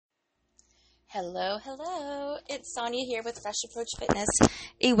Hello, hello. It's Sonia here with Fresh Approach Fitness,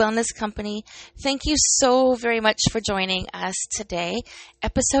 a wellness company. Thank you so very much for joining us today.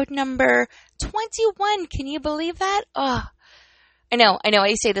 Episode number 21. Can you believe that? Oh, I know.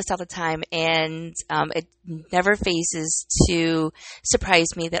 I say this all the time, and it never fails to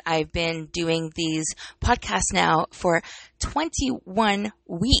surprise me that I've been doing these podcasts now for 21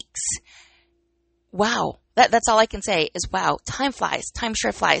 weeks. Wow. That's all I can say is wow. Time flies. Time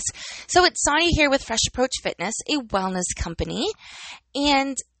sure flies. So it's Sonia here with Fresh Approach Fitness, a wellness company.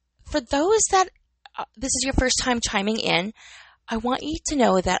 And for those that this is your first time chiming in, I want you to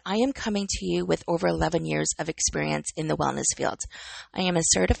know that I am coming to you with over 11 years of experience in the wellness field. I am a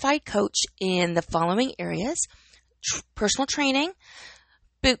certified coach in the following areas: personal training,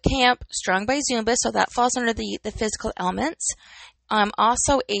 boot camp, Strong by Zumba, so that falls under the physical elements. I'm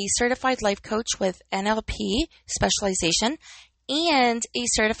also a certified life coach with NLP specialization and a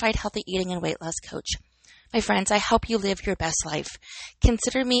certified healthy eating and weight loss coach. My friends, I help you live your best life.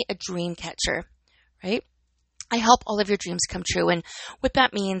 Consider me a dream catcher, right? I help all of your dreams come true. And what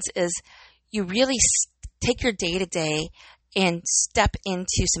that means is you really take your day to day and step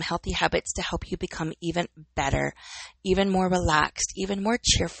into some healthy habits to help you become even better, even more relaxed, even more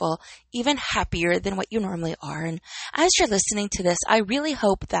cheerful, even happier than what you normally are. And as you're listening to this, I really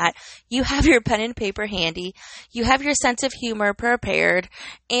hope that you have your pen and paper handy, you have your sense of humor prepared,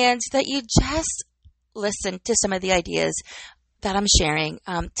 and that you just listen to some of the ideas that I'm sharing.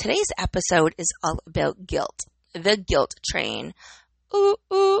 Today's episode is all about guilt, the guilt train.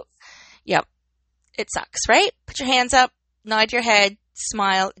 Ooh. Yep. It sucks, right? Put your hands up. Nod your head,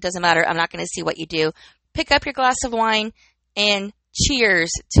 smile. It doesn't matter. I'm not going to see what you do. Pick up your glass of wine and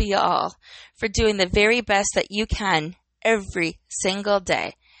cheers to you all for doing the very best that you can every single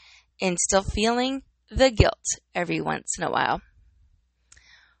day and still feeling the guilt every once in a while.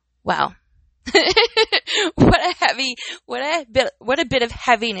 Wow. what a bit of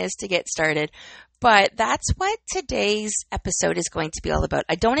heaviness to get started. But that's what today's episode is going to be all about.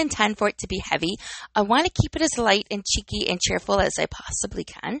 I don't intend for it to be heavy. I want to keep it as light and cheeky and cheerful as I possibly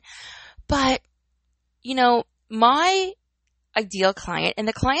can. But, my ideal client and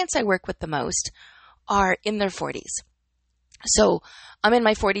the clients I work with the most are in their 40s. So I'm in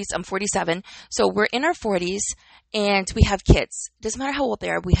my 40s. I'm 47. So we're in our 40s and we have kids. It doesn't matter how old they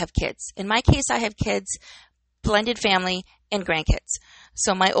are. We have kids. In my case, I have kids, blended family, and grandkids.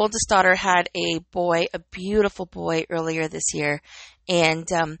 So my oldest daughter had a beautiful boy earlier this year. And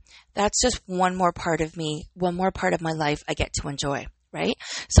that's just one more part of me, one more part of my life I get to enjoy, right?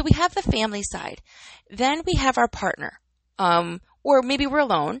 So we have the family side. Then we have our partner, or maybe we're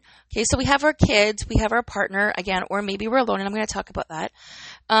alone. Okay, so we have our kids, we have our partner, again, or maybe we're alone, and I'm going to talk about that.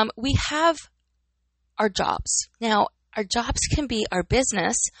 We have our jobs. Now, our jobs can be our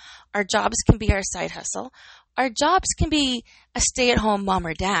business. Our jobs can be our side hustle. Our jobs can be a stay-at-home mom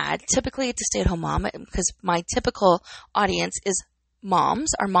or dad. Typically, it's a stay-at-home mom because my typical audience is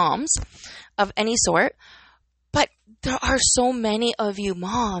moms of any sort. But there are so many of you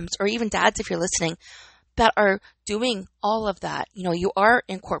moms, or even dads if you're listening, that are doing all of that. You are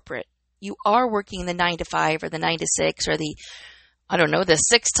in corporate. You are working the 9 to 5 or the 9 to 6 or the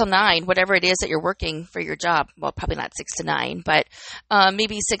 6 to 9, whatever it is that you're working for your job. Well, probably not 6 to 9, but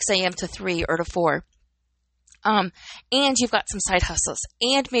maybe 6 a.m. to 3 or to 4. And you've got some side hustles,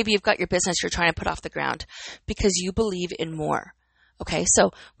 and maybe you've got your business you're trying to put off the ground because you believe in more. Okay, so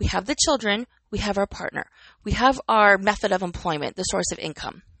we have the children, we have our partner, we have our method of employment, the source of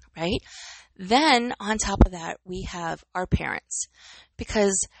income, right? Then on top of that, we have our parents,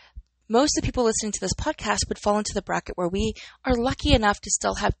 because most of the people listening to this podcast would fall into the bracket where we are lucky enough to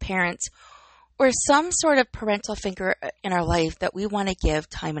still have parents or some sort of parental figure in our life that we want to give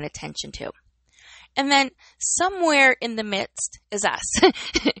time and attention to. And then somewhere in the midst is us,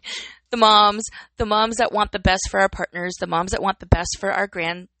 the moms that want the best for our partners, the moms that want the best for our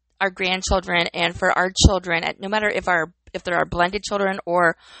grandchildren and for our children. No matter if they're our blended children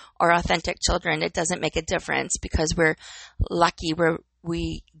or our authentic children, it doesn't make a difference because we're lucky.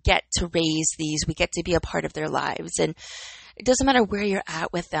 We get to raise these. We get to be a part of their lives, and it doesn't matter where you're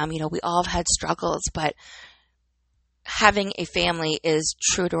at with them. We all have had struggles, but having a family is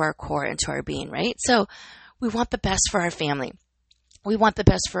true to our core and to our being, right? So we want the best for our family. We want the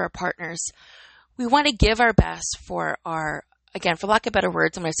best for our partners. We want to give our best for our, again, for lack of better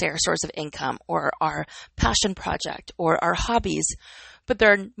words, I'm going to say our source of income or our passion project or our hobbies, but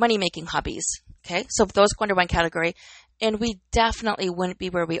they're money-making hobbies, okay? So those go under one category, and we definitely wouldn't be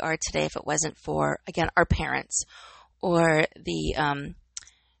where we are today if it wasn't for, again, our parents or the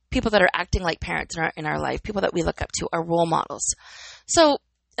people that are acting like parents in our life, people that we look up to, our role models. So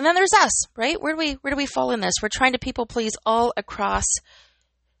And then there's us, right? Where do we fall in this? We're trying to people please all across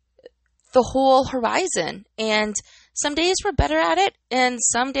the whole horizon. And some days we're better at it, and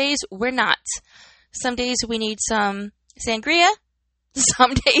some days we're not. Some days we need some sangria.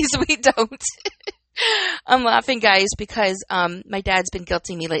 Some days we don't. I'm laughing, guys, because my dad's been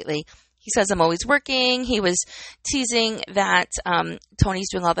guilting me lately. He says I'm always working. He was teasing that Tony's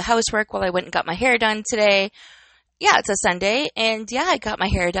doing all the housework while I went and got my hair done today. Yeah, it's a Sunday, and yeah, I got my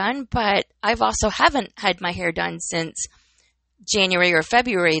hair done, but I've also haven't had my hair done since January or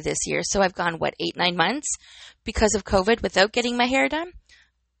February this year. So I've gone, 8-9 months because of COVID without getting my hair done.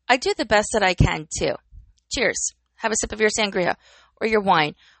 I do the best that I can too. Cheers. Have a sip of your sangria or your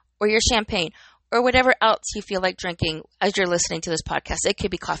wine or your champagne or whatever else you feel like drinking as you're listening to this podcast. It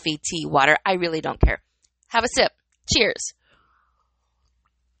could be coffee, tea, water. I really don't care. Have a sip. Cheers.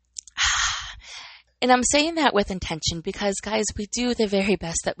 And I'm saying that with intention because, guys, we do the very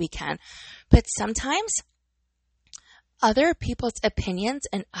best that we can. But sometimes other people's opinions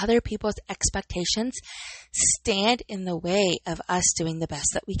and other people's expectations stand in the way of us doing the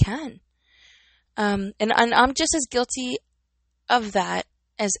best that we can. And I'm just as guilty of that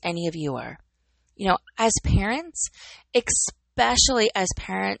as any of you are. You know, as parents, especially as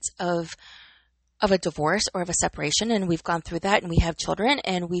parents of a divorce or of a separation, and we've gone through that and we have children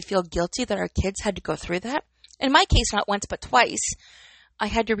and we feel guilty that our kids had to go through that. In my case, not once, but twice. I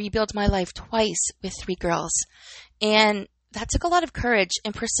had to rebuild my life twice with 3 girls. And that took a lot of courage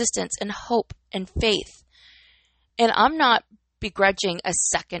and persistence and hope and faith. And I'm not begrudging a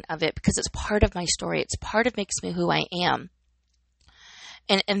second of it because it's part of my story. It's part of makes me who I am.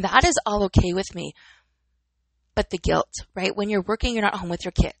 And that is all okay with me. But the guilt, right? When you're working, you're not home with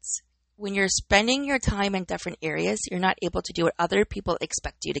your kids. When you're spending your time in different areas, you're not able to do what other people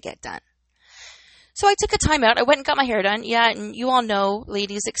expect you to get done. So I took a time out. I went and got my hair done. Yeah, and you all know,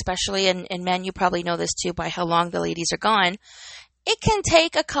 ladies especially, and men, you probably know this too by how long the ladies are gone. It can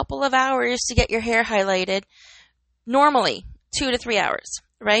take a couple of hours to get your hair highlighted. Normally, 2 to 3 hours,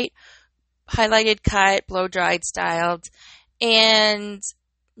 right? Highlighted, cut, blow-dried, styled. And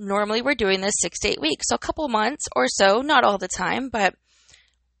normally we're doing this 6 to 8 weeks. So a couple months or so, not all the time, but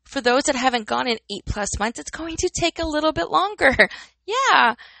for those that haven't gone in 8+ months, it's going to take a little bit longer.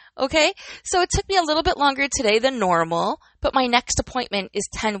 Yeah. Okay. So it took me a little bit longer today than normal, but my next appointment is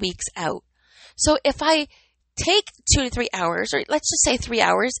 10 weeks out. So if I take 2 to 3 hours, or let's just say 3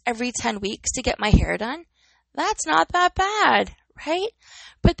 hours every 10 weeks to get my hair done, that's not that bad, right?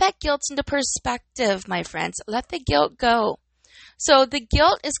 Put that guilt into perspective, my friends. Let the guilt go. So the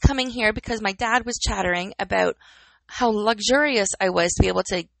guilt is coming here because my dad was chattering about how luxurious I was to be able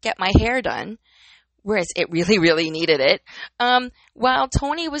to get my hair done, whereas it really, really needed it, while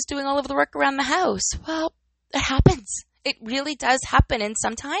Tony was doing all of the work around the house. Well, it happens. It really does happen. And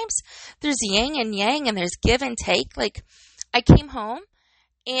sometimes there's yin and yang and there's give and take. Like, I came home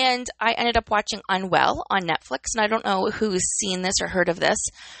and I ended up watching Unwell on Netflix. And I don't know who's seen this or heard of this,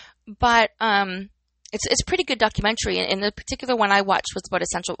 but it's a pretty good documentary. And the particular one I watched was about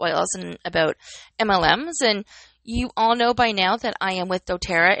essential oils and about MLMs. And you all know by now that I am with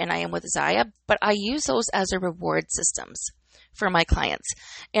doTERRA and I am with Zaya, but I use those as a reward systems for my clients.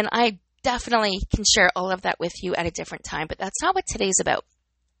 And I definitely can share all of that with you at a different time, but that's not what today's about.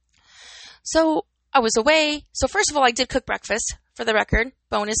 So I was away. So first of all, I did cook breakfast, for the record,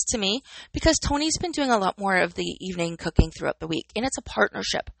 bonus to me, because Tony's been doing a lot more of the evening cooking throughout the week, and it's a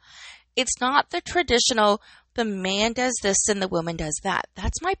partnership. It's not the traditional, the man does this and the woman does that.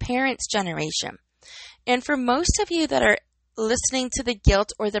 That's my parents' generation. And for most of you that are listening to the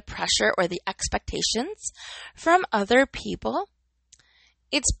guilt or the pressure or the expectations from other people,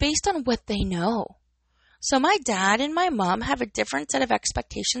 it's based on what they know. So my dad and my mom have a different set of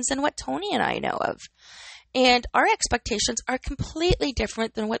expectations than what Tony and I know of. And our expectations are completely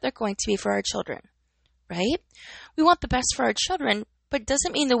different than what they're going to be for our children, right? We want the best for our children, but it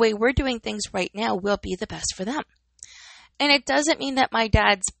doesn't mean the way we're doing things right now will be the best for them. And it doesn't mean that my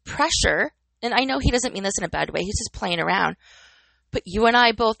dad's pressure, and I know he doesn't mean this in a bad way, he's just playing around, but you and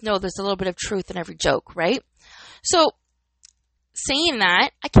I both know there's a little bit of truth in every joke, right? So saying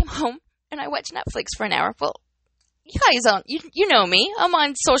that, I came home and I watched Netflix for an hour. Well, you guys don't, you know me. I'm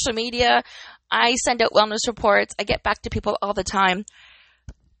on social media. I send out wellness reports. I get back to people all the time.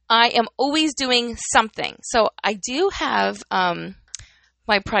 I am always doing something. So I do have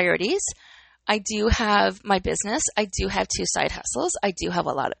my priorities. I do have my business. I do have 2 side hustles. I do have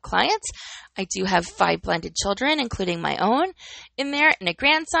a lot of clients. I do have 5 blended children, including my own in there, and a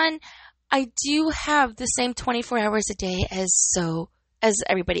grandson. I do have the same 24 hours a day as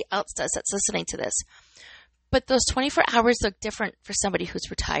everybody else does that's listening to this. But those 24 hours look different for somebody who's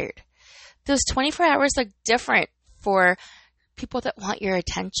retired. Those 24 hours look different for people that want your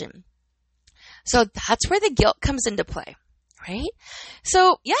attention. So that's where the guilt comes into play, right?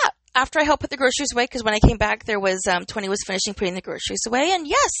 So yeah, after I helped put the groceries away, because when I came back, there was, Tony was finishing putting the groceries away. And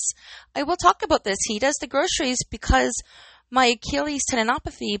yes, I will talk about this. He does the groceries because my Achilles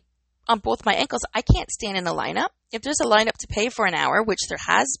tendinopathy on both my ankles, I can't stand in a lineup. If there's a lineup to pay for an hour, which there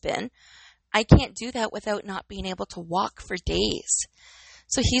has been, I can't do that without not being able to walk for days.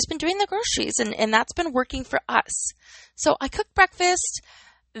 So he's been doing the groceries, and that's been working for us. So I cooked breakfast,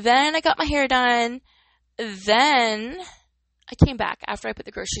 then I got my hair done, then I came back after I put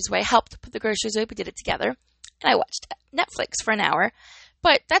the groceries away, helped put the groceries away, we did it together, and I watched Netflix for an hour.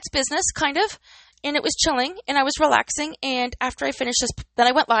 But that's business, kind of, and it was chilling, and I was relaxing, and after I finished this, then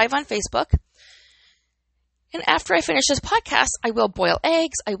I went live on Facebook. And after I finish this podcast, I will boil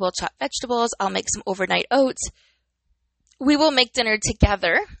eggs, I will chop vegetables, I'll make some overnight oats. We will make dinner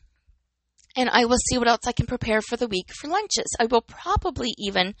together, and I will see what else I can prepare for the week for lunches. I will probably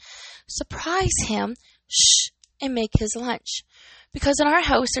even surprise him, and make his lunch. Because in our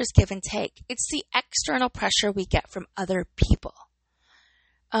house, there's give and take. It's the external pressure we get from other people.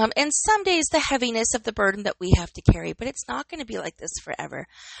 And some days the heaviness of the burden that we have to carry, but it's not going to be like this forever.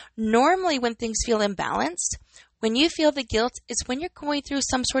 Normally when things feel imbalanced, when you feel the guilt, is when you're going through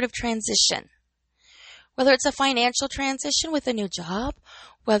some sort of transition. Whether it's a financial transition with a new job,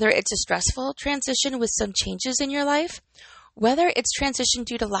 whether it's a stressful transition with some changes in your life, whether it's transition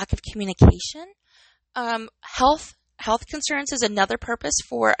due to lack of communication, health concerns is another purpose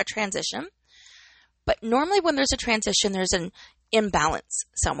for a transition. But normally when there's a transition, there's an imbalance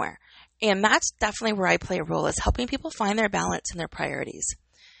somewhere. And that's definitely where I play a role, is helping people find their balance and their priorities.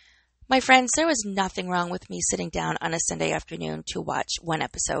 My friends, there was nothing wrong with me sitting down on a Sunday afternoon to watch one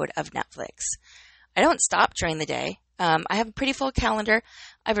episode of Netflix. I don't stop during the day. I have a pretty full calendar.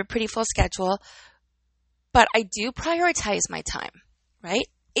 I have a pretty full schedule. But I do prioritize my time, right?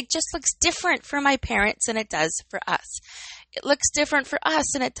 It just looks different for my parents than it does for us. It looks different for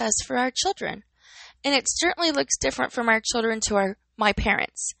us than it does for our children. And it certainly looks different from our children to my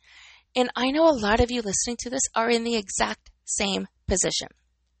parents. And I know a lot of you listening to this are in the exact same position.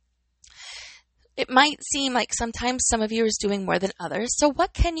 It might seem like sometimes some of you is doing more than others. So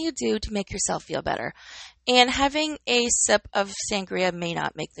what can you do to make yourself feel better? And having a sip of sangria may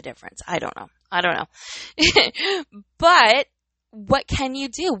not make the difference. I don't know. But what can you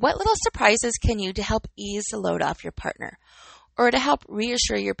do? What little surprises can you do to help ease the load off your partner or to help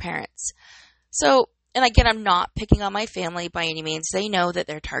reassure your parents? So, and again, I'm not picking on my family by any means. They know that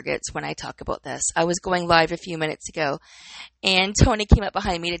they're targets when I talk about this. I was going live a few minutes ago, and Tony came up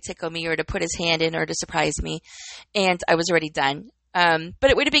behind me to tickle me or to put his hand in or to surprise me, and I was already done. But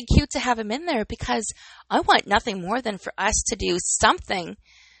it would have been cute to have him in there because I want nothing more than for us to do something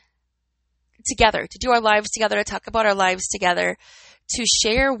together, to do our lives together, to talk about our lives together, to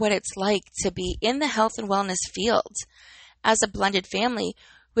share what it's like to be in the health and wellness field as a blended family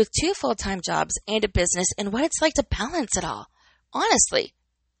with 2 full-time jobs and a business, and what it's like to balance it all. Honestly,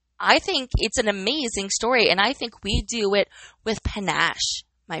 I think it's an amazing story, and I think we do it with panache,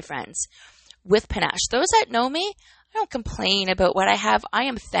 my friends. With panache. Those that know me, I don't complain about what I have. I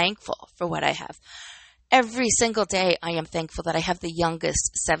am thankful for what I have. Every single day, I am thankful that I have the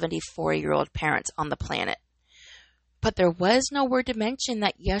youngest 74-year-old parents on the planet. But there was no word to mention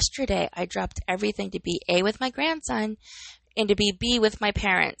that yesterday I dropped everything to be A, with my grandson, and to be B, with my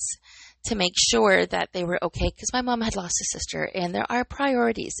parents, to make sure that they were okay, because my mom had lost a sister, and there are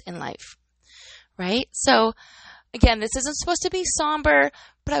priorities in life, right? So, again, this isn't supposed to be somber,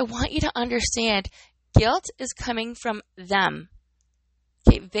 but I want you to understand guilt is coming from them.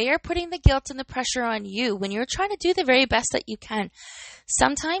 Okay, they are putting the guilt and the pressure on you when you're trying to do the very best that you can.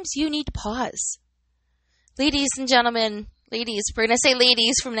 Sometimes you need to pause. Ladies and gentlemen, ladies, we're going to say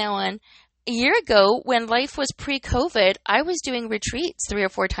ladies from now on. A year ago, when life was pre-COVID, I was doing retreats 3 or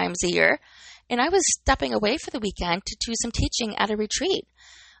 4 times a year, and I was stepping away for the weekend to do some teaching at a retreat.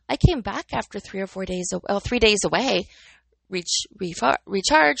 I came back after 3 days away,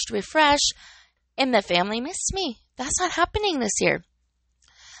 recharged, refreshed, and the family missed me. That's not happening this year.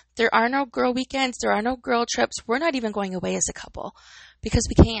 There are no girl weekends. There are no girl trips. We're not even going away as a couple because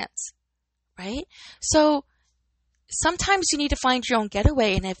we can't, right? So sometimes you need to find your own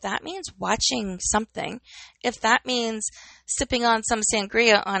getaway, and if that means watching something, if that means sipping on some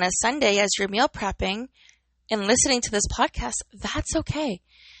sangria on a Sunday as you're meal prepping and listening to this podcast, that's okay.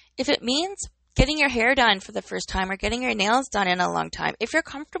 If it means getting your hair done for the first time or getting your nails done in a long time, if you're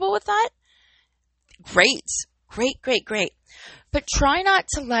comfortable with that, great. But try not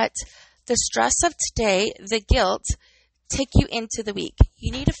to let the stress of today, the guilt, take you into the week.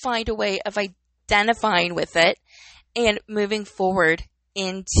 You need to find a way of identifying with it and moving forward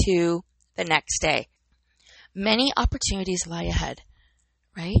into the next day. Many opportunities lie ahead,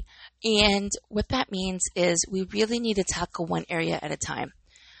 right? And what that means is we really need to tackle one area at a time.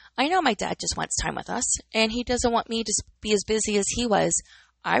 I know my dad just wants time with us, and he doesn't want me to be as busy as he was.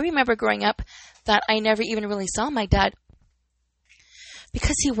 I remember growing up that I never even really saw my dad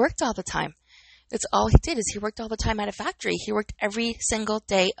because he worked all the time. That's all he did, is he worked all the time at a factory. He worked every single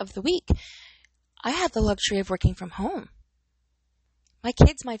day of the week. I had the luxury of working from home. My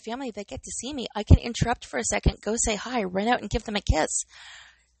kids, my family, they get to see me. I can interrupt for a second, go say hi, run out and give them a kiss.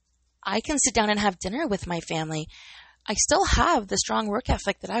 I can sit down and have dinner with my family. I still have the strong work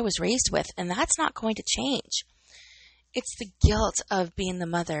ethic that I was raised with, and that's not going to change. It's the guilt of being the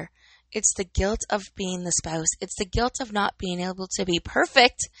mother. It's the guilt of being the spouse. It's the guilt of not being able to be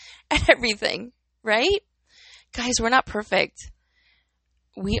perfect at everything, right? Guys, we're not perfect.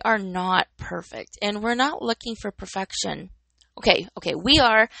 We are not perfect, and we're not looking for perfection. Okay, we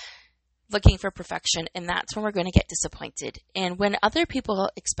are looking for perfection, and that's when we're going to get disappointed. And when other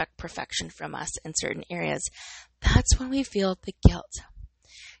people expect perfection from us in certain areas, that's when we feel the guilt.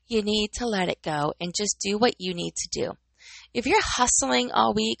 You need to let it go and just do what you need to do. If you're hustling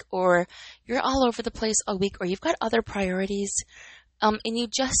all week, or you're all over the place all week, or you've got other priorities, and you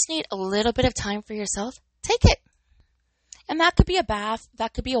just need a little bit of time for yourself, take it. And that could be a bath,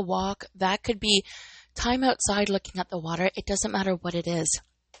 that could be a walk, that could be time outside looking at the water. It doesn't matter what it is.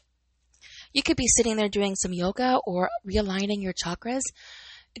 You could be sitting there doing some yoga or realigning your chakras.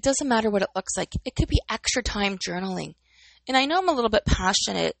 It doesn't matter what it looks like. It could be extra time journaling. And I know I'm a little bit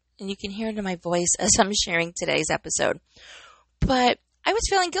passionate, and you can hear it in my voice as I'm sharing today's episode. But I was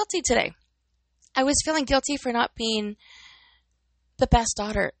feeling guilty today. I was feeling guilty for not being the best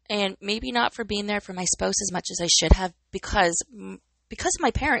daughter, and maybe not for being there for my spouse as much as I should have because of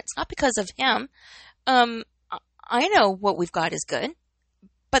my parents, not because of him. I know what we've got is good,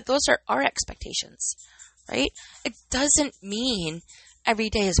 but those are our expectations, right? It doesn't mean every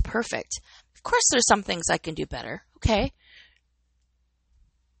day is perfect. Of course, there's some things I can do better, okay?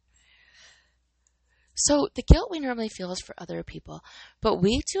 So the guilt we normally feel is for other people, but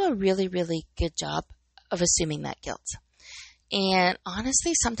we do a really, really good job of assuming that guilt. And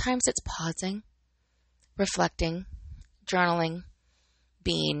honestly, sometimes it's pausing, reflecting, journaling,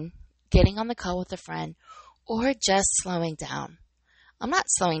 getting on the call with a friend, or just slowing down. I'm not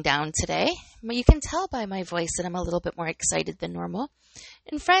slowing down today, but you can tell by my voice that I'm a little bit more excited than normal.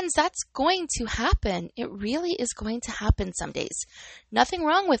 And friends, that's going to happen. It really is going to happen some days. Nothing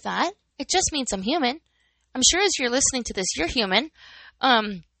wrong with that. It just means I'm human. I'm sure as you're listening to this, you're human.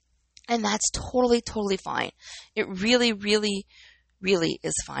 And that's totally, totally fine. It really, really, really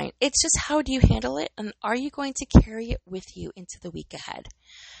is fine. It's just, how do you handle it? And are you going to carry it with you into the week ahead?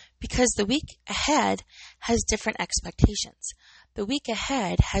 Because the week ahead has different expectations. The week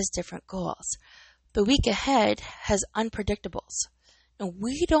ahead has different goals. The week ahead has unpredictables. And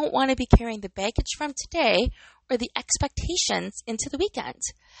we don't want to be carrying the baggage from today or the expectations into the weekend.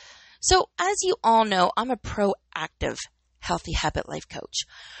 So as you all know, I'm a proactive healthy habit life coach.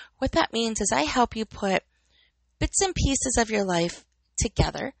 What that means is I help you put bits and pieces of your life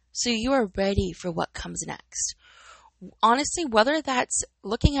together so you are ready for what comes next. Honestly, whether that's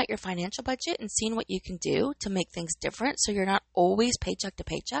looking at your financial budget and seeing what you can do to make things different so you're not always paycheck to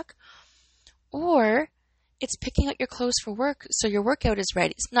paycheck, or it's picking out your clothes for work so your workout is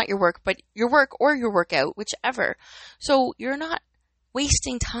ready. It's not your work, but your work or your workout, whichever. So you're not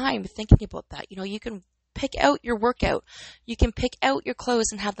wasting time thinking about that. You know, you can pick out your workout. You can pick out your clothes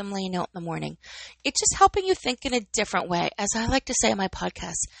and have them laying out in the morning. It's just helping you think in a different way. As I like to say on my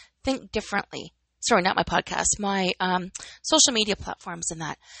podcast, think differently. Sorry, not my podcast, my social media platforms and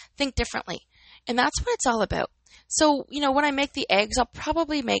that. Think differently. And that's what it's all about. So, you know, when I make the eggs, I'll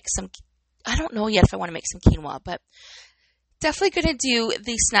probably make some, I don't know yet if I want to make some quinoa, but definitely going to do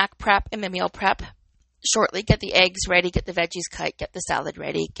the snack prep and the meal prep shortly. Get the eggs ready, get the veggies cut, get the salad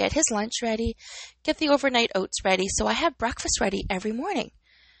ready, get his lunch ready, get the overnight oats ready. So I have breakfast ready every morning.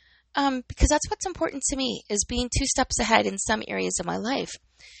 Because that's what's important to me, is being 2 steps ahead in some areas of my life.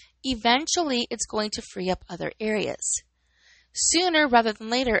 Eventually, it's going to free up other areas. Sooner rather than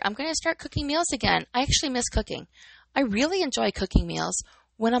later, I'm going to start cooking meals again. I actually miss cooking. I really enjoy cooking meals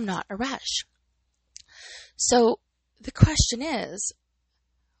when I'm not in a rush. So the question is,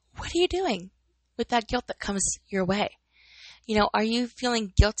 what are you doing with that guilt that comes your way? You know, are you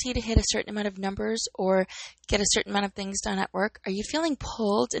feeling guilty to hit a certain amount of numbers or get a certain amount of things done at work? Are you feeling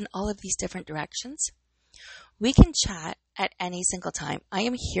pulled in all of these different directions? We can chat at any single time. I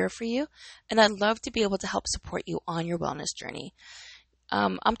am here for you, and I'd love to be able to help support you on your wellness journey.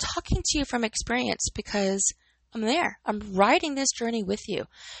 I'm talking to you from experience because I'm there. I'm riding this journey with you.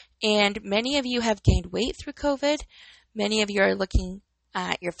 And many of you have gained weight through COVID. Many of you are looking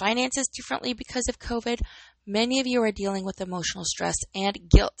at your finances differently because of COVID. Many of you are dealing with emotional stress and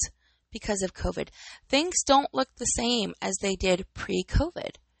guilt because of COVID. Things don't look the same as they did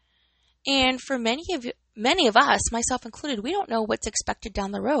pre-COVID. And for many of us, myself included, we don't know what's expected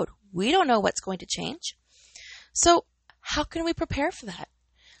down the road. We don't know what's going to change. So how can we prepare for that?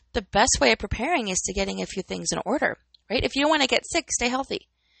 The best way of preparing is to getting a few things in order, right? If you don't want to get sick, stay healthy.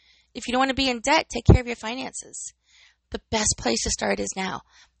 If you don't want to be in debt, take care of your finances. The best place to start is now.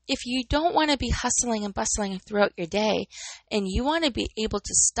 If you don't want to be hustling and bustling throughout your day and you want to be able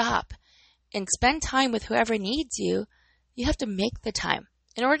to stop and spend time with whoever needs you, you have to make the time.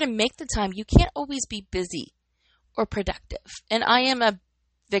 In order to make the time, you can't always be busy or productive. And I am a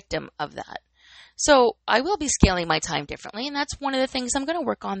victim of that. So I will be scaling my time differently. And that's one of the things I'm going to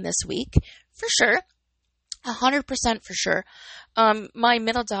work on this week for sure. 100% for sure. My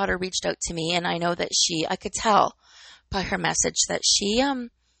middle daughter reached out to me, and I know that I could tell by her message that she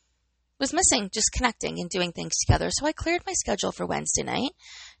was missing just connecting and doing things together. So I cleared my schedule for Wednesday night,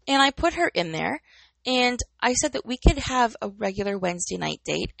 and I put her in there, and I said that we could have a regular Wednesday night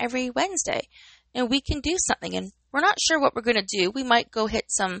date every Wednesday, and we can do something. And we're not sure what we're going to do. We might go hit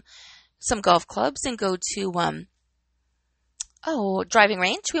some golf clubs and go to driving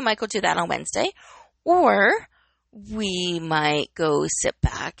range. We might go do that on Wednesday. Or we might go sit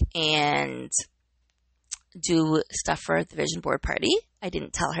back and do stuff for the vision board party. I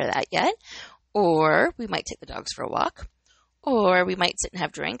didn't tell her that yet. Or we might take the dogs for a walk. Or we might sit and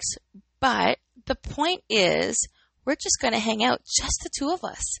have drinks. But the point is, we're just going to hang out, just the two of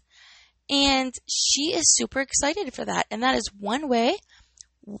us. And she is super excited for that. And that is one way,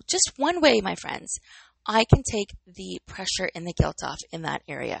 just one way, my friends, I can take the pressure and the guilt off in that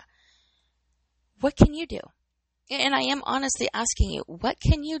area. What can you do? And I am honestly asking you, what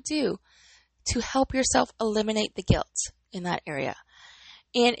can you do to help yourself eliminate the guilt in that area?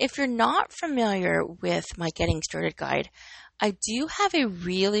 And if you're not familiar with my Getting Started guide, I do have a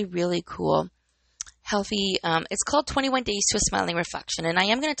really, really cool, healthy, it's called 21 Days to a Smiling Reflection. And I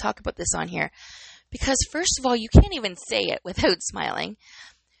am going to talk about this on here because, first of all, you can't even say it without smiling.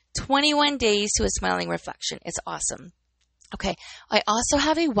 21 Days to a Smiling Reflection. It's awesome. Okay, I also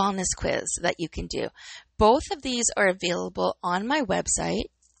have a wellness quiz that you can do. Both of these are available on my website,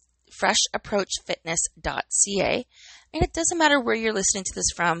 freshapproachfitness.ca. And it doesn't matter where you're listening to this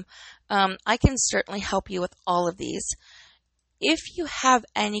from. I can certainly help you with all of these. If you have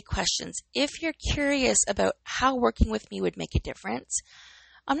any questions, if you're curious about how working with me would make a difference,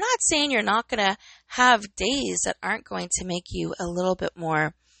 I'm not saying you're not going to have days that aren't going to make you a little bit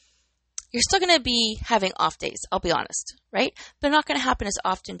more. You're still going to be having off days, I'll be honest, right? They're not going to happen as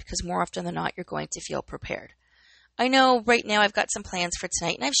often because more often than not, you're going to feel prepared. I know right now I've got some plans for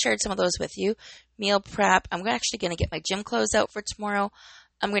tonight, and I've shared some of those with you. Meal prep. I'm actually going to get my gym clothes out for tomorrow.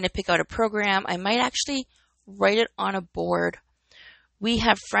 I'm going to pick out a program. I might actually write it on a board. We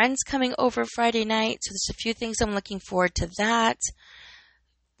have friends coming over Friday night, so there's a few things I'm looking forward to that.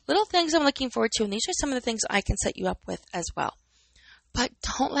 Little things I'm looking forward to, and these are some of the things I can set you up with as well. But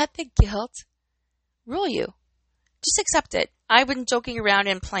don't let the guilt rule you. Just accept it. I've been joking around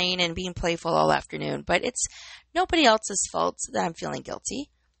and playing and being playful all afternoon, but it's nobody else's fault that I'm feeling guilty.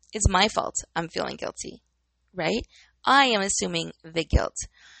 It's my fault I'm feeling guilty, right? I am assuming the guilt.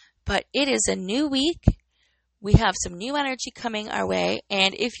 But it is a new week. We have some new energy coming our way.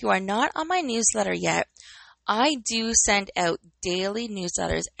 And if you are not on my newsletter yet, I do send out daily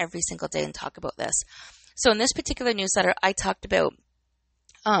newsletters every single day and talk about this. So in this particular newsletter, I talked about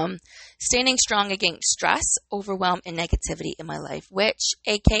standing strong against stress, overwhelm, and negativity in my life, which,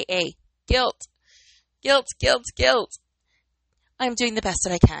 aka guilt. I'm doing the best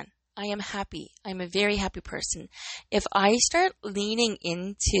that I can. I am happy. I'm a very happy person. If I start leaning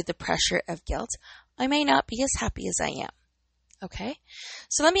into the pressure of guilt, I may not be as happy as I am. Okay?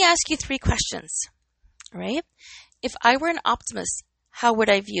 So let me ask you 3 questions. All right? If I were an optimist, how would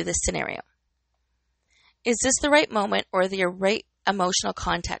I view this scenario? Is this the right moment or the right emotional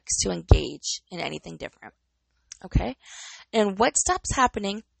context to engage in anything different? Okay? And what stops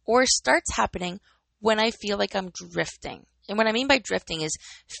happening or starts happening when I feel like I'm drifting? And what I mean by drifting is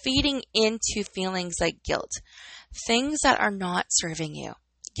feeding into feelings like guilt. Things that are not serving you.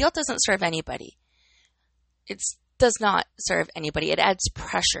 Guilt doesn't serve anybody. It does not serve anybody. It adds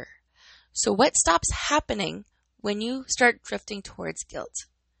pressure. So what stops happening when you start drifting towards guilt?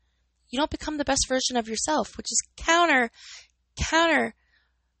 You don't become the best version of yourself, which is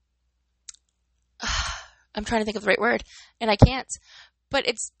I'm trying to think of the right word, and I can't. But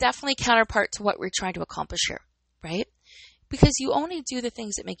it's definitely counterpart to what we're trying to accomplish here, right? Because you only do the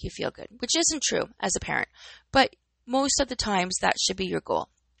things that make you feel good, which isn't true as a parent. But most of the times, that should be your goal.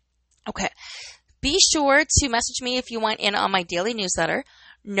 Okay. Be sure to message me if you want in on my daily newsletter.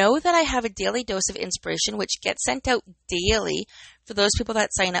 Know that I have a daily dose of inspiration, which gets sent out daily for those people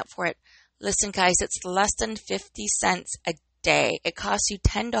that sign up for it. Listen, guys, it's less than 50 cents a day. It costs you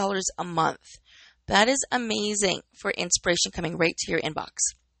 $10 a month. That is amazing for inspiration coming right to your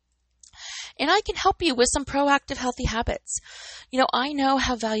inbox. And I can help you with some proactive healthy habits. I know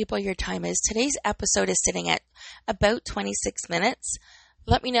how valuable your time is. Today's episode is sitting at about 26 minutes.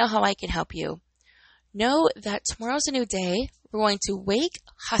 Let me know how I can help you. Know that tomorrow's a new day. We're going to wake,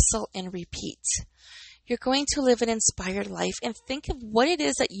 hustle, and repeat. You're going to live an inspired life, and think of what it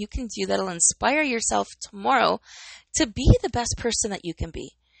is that you can do that'll inspire yourself tomorrow to be the best person that you can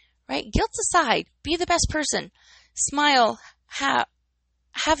be. Right? Guilt aside, be the best person. Smile, have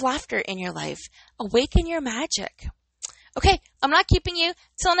laughter in your life. Awaken your magic. Okay, I'm not keeping you.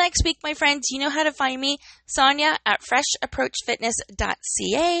 Till next week, my friends, you know how to find me. Sonia at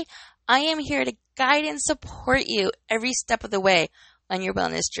freshapproachfitness.ca. I am here to guide and support you every step of the way on your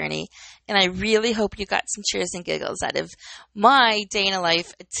wellness journey. And I really hope you got some cheers and giggles out of my day in a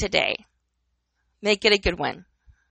life today. Make it a good one.